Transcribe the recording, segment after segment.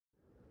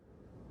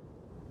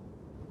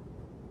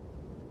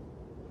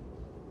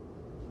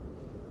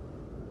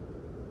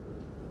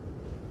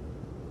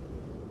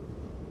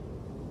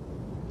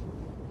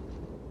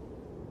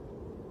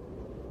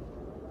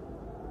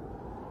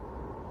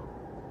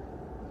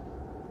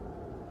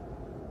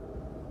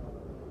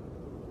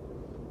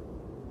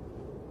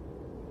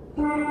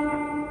You've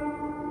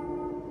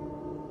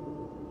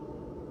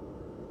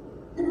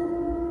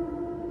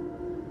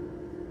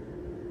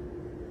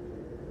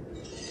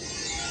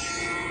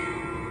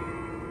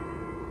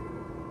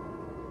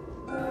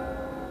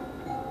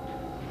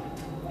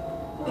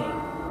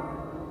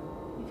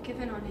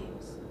given our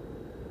names.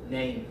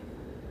 Name.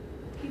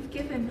 You've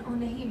given our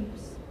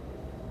names.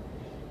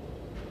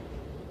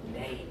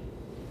 Name.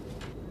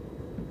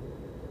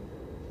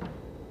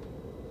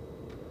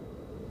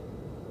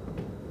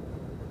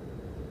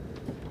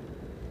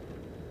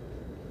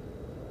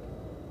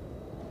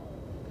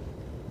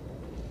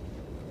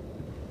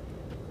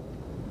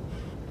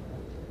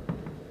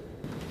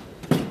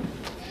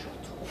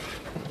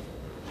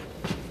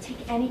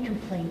 Any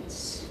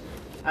complaints?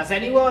 Has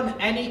anyone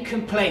any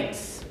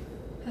complaints?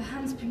 Her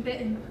hand's been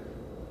bitten.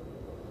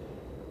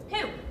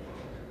 Who?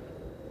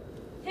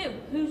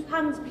 Whose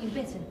hand's been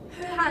bitten?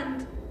 Her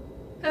hand.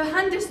 Her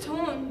hand is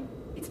torn.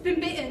 It's been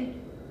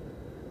bitten.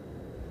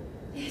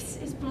 This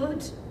is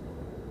blood.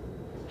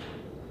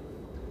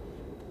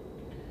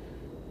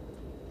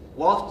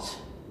 What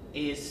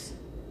is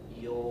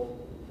your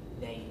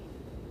name?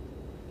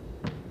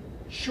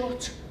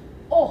 Shut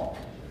up.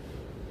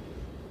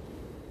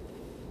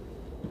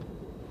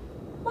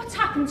 What's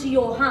happened to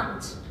your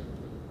hand?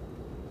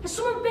 Has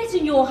someone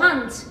bitten your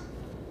hand?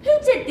 Who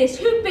did this?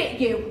 Who bit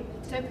you?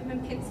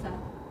 Doberman Pinter.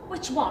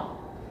 Which one?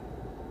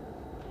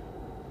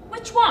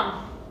 Which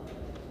one?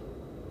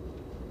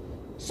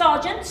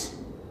 Sergeant?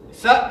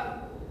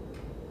 Sir?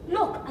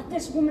 Look at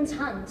this woman's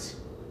hand.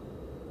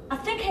 I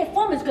think her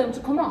thumb is going to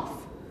come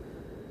off.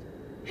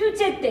 Who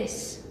did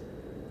this?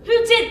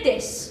 Who did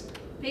this?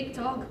 Big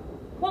dog.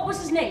 What was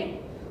his name?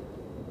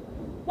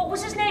 What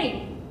was his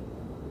name?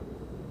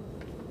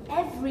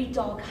 Every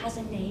dog has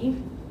a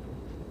name.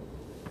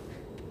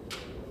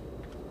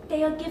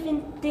 They are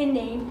given their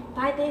name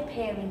by their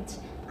parent,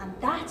 and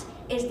that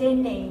is their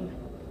name.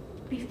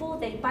 Before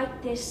they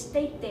bite, they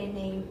state their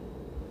name.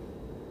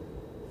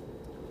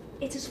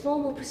 It is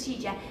formal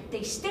procedure.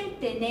 They state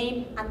their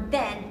name and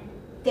then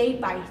they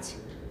bite.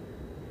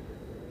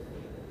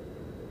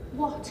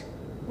 What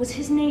was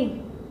his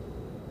name?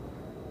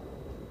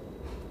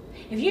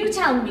 If you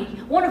tell me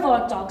one of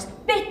our dogs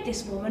bit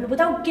this woman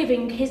without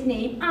giving his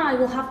name, I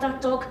will have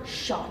that dog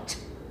shot.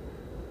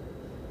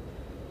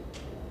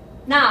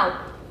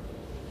 Now,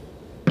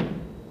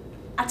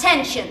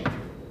 attention.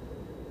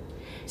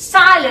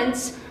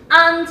 Silence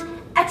and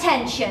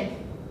attention.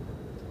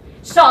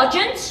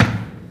 Sergeant?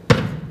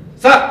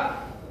 Sir!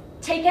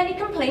 Take any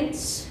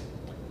complaints?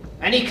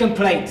 Any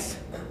complaints?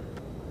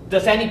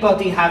 Does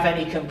anybody have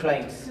any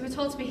complaints? We were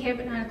told to be here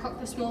at 9 o'clock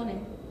this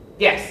morning.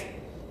 Yes.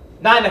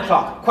 9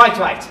 o'clock. Quite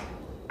right.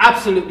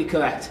 Absolutely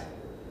correct.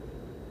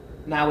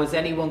 Now, has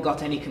anyone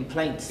got any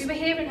complaints? We were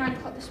here at 9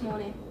 o'clock this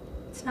morning.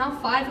 It's now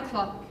 5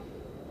 o'clock.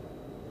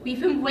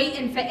 We've been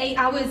waiting for 8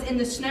 hours in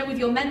the snow with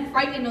your men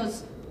frightening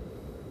us.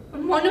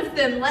 And one of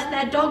them let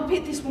their dog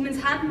bit this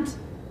woman's hand.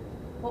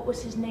 What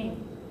was his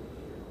name?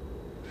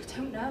 I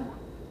don't know.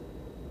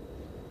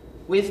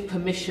 With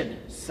permission,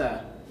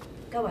 sir.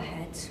 Go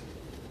ahead.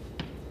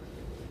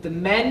 The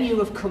men you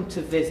have come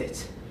to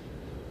visit,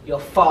 your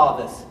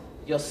fathers,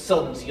 your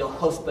sons, your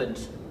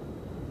husbands,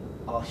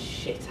 are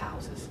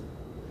shithouses.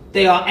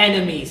 They are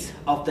enemies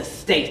of the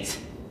state.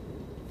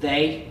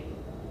 They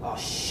are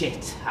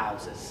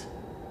shithouses.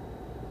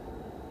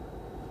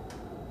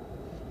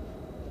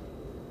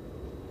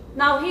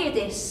 Now hear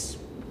this.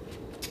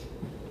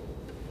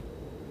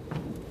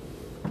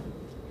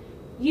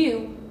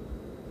 You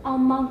are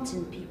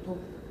mountain people.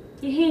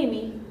 You hear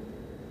me?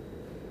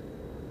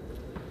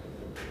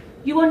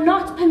 You are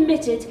not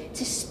permitted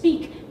to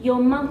speak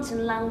your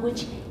mountain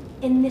language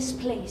in this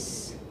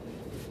place.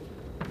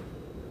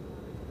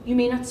 You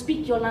may not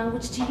speak your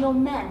language to your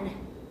men.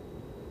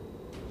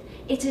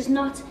 It is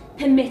not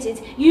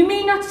permitted. You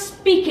may not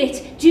speak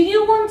it. Do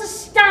you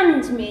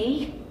understand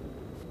me?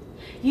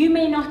 You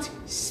may not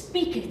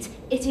speak it.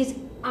 It is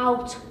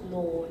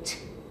outlawed.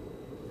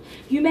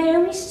 You may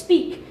only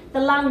speak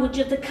the language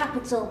of the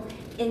capital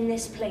in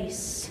this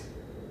place.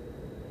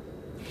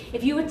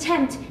 If you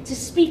attempt to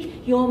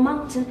speak your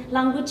mountain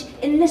language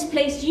in this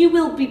place, you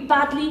will be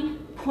badly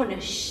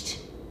punished.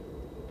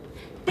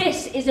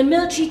 This is a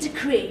military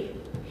decree.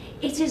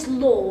 It is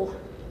law.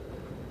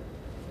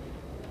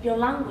 Your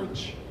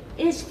language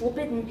is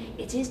forbidden.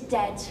 It is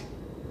dead.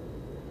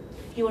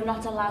 You are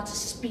not allowed to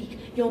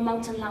speak your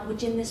mountain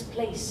language in this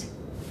place.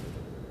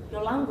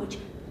 Your language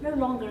no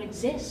longer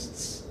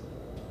exists.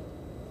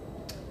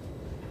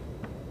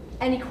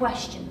 Any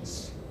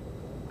questions?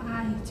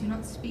 I do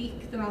not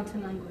speak the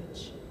mountain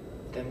language.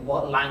 Then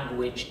what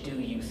language do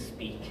you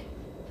speak?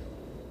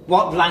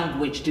 What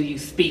language do you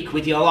speak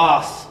with your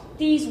arse?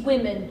 These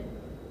women,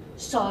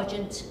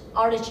 Sergeant,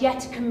 are as yet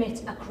to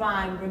commit a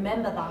crime.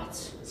 Remember that.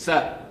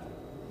 Sir,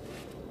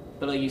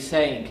 but are you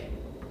saying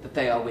that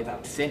they are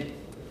without sin?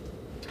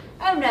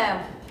 Oh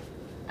no.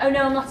 Oh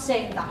no, I'm not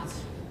saying that.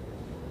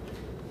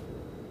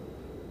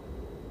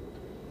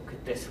 Look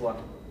at this one.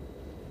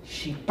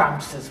 She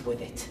bounces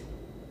with it.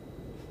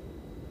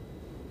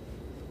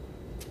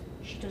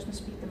 She doesn't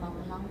speak the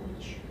mountain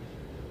language.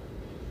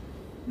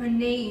 My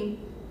name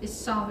is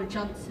Sarah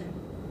Johnson.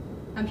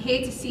 I'm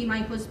here to see my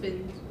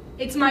husband.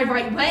 It's my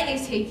right. Where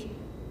is he?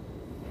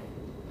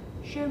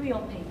 Show me your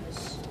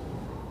papers.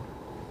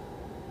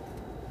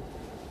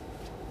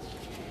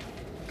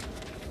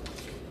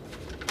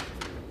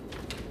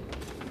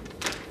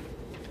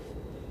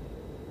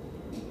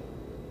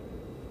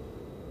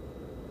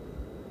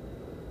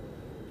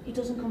 He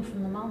doesn't come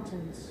from the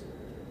mountains.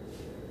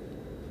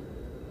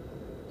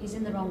 He's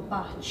in the wrong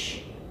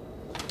batch.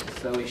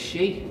 So is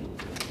she.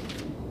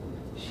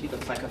 She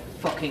looks like a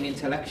fucking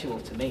intellectual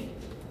to me.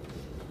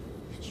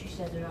 She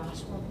said her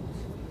ass won't.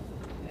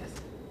 Yes.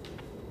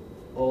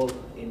 All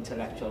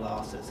intellectual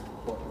arses,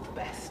 but the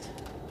best.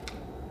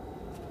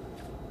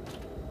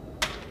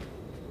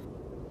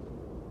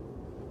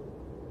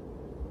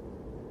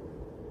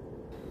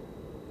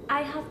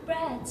 I have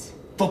bread.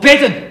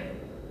 Forbidden!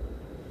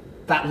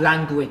 That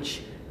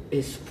language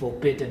is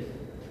forbidden.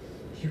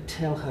 You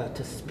tell her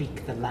to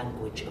speak the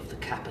language of the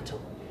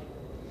capital.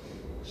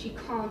 She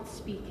can't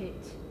speak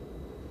it.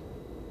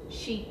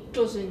 She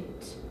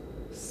doesn't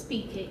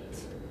speak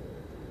it.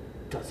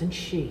 Doesn't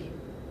she?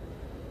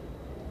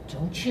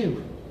 Don't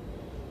you?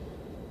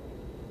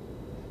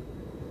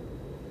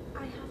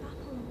 I have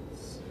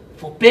apples.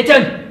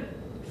 Forbidden!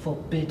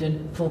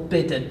 Forbidden,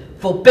 forbidden,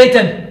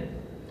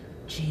 forbidden!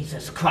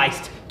 Jesus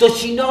Christ, does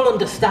she not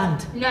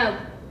understand? No.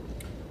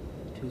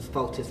 Whose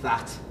fault is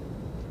that?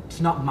 It's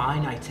not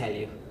mine, I tell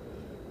you.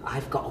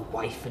 I've got a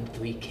wife and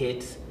 3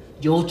 kids.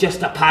 You're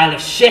just a pile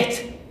of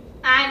shit!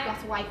 I've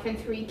got a wife and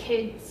 3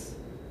 kids.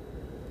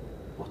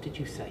 What did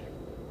you say?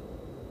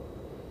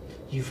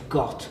 You've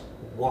got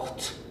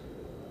what?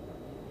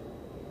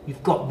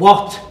 You've got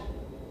what?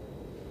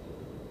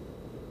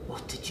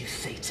 What did you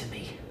say to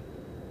me?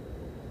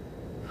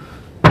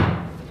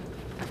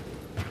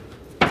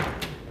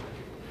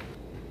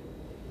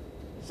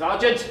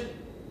 Sergeant!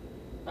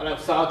 Hello,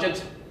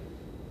 Sergeant.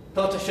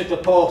 Thought I should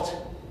report.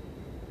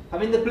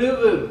 I'm in the blue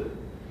room.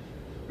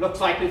 Looks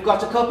like we've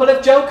got a couple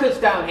of jokers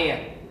down here.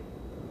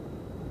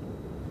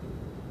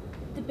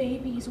 The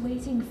baby is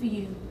waiting for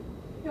you.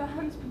 Your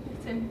hand's been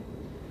bitten.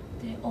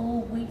 They're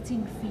all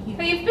waiting for you.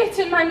 You've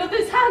bitten my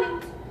mother's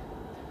hand.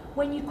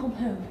 When you come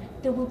home,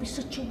 there will be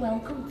such a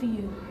welcome for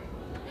you.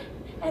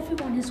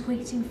 Everyone is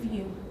waiting for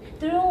you.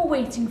 They're all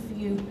waiting for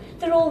you.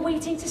 They're all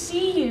waiting to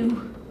see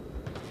you.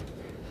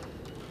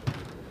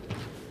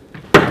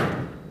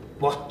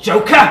 What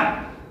joker?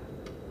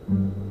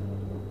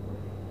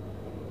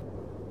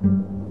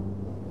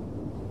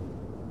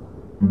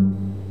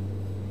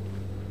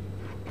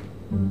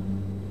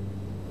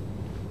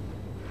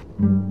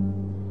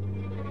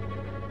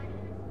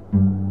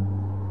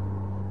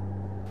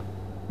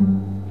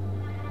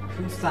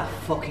 Who's that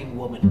fucking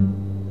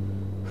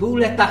woman? Who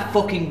let that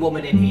fucking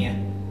woman in here?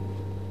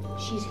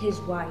 She's his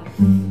wife.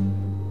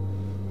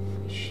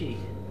 Is she?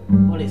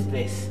 What is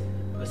this?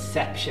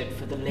 Reception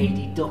for the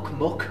Lady Duck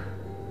Muck?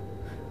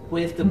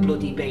 Where's the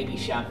bloody baby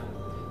sham?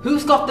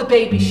 Who's got the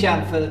baby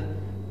sham for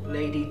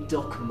Lady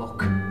Duck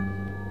Muck?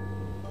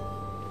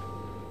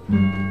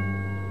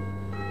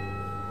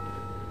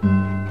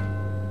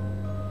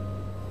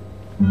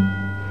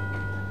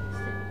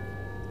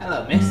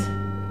 Hello, miss.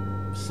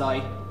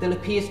 Sorry, there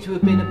appears to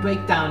have been a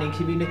breakdown in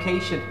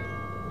communication.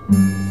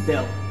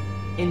 Still,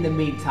 in the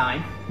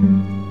meantime,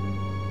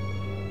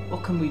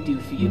 what can we do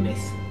for you,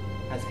 miss?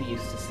 As we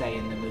used to say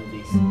in the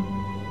movies.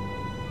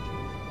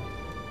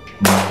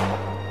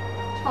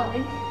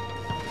 Charlie.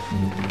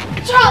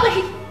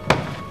 Charlie!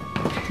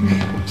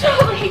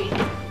 Charlie!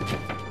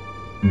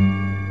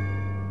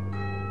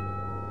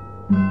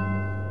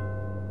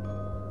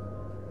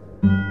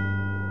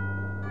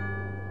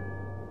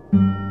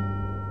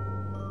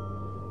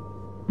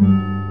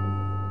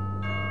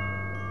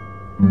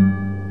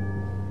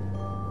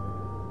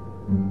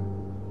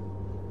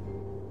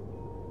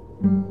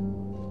 Thank you.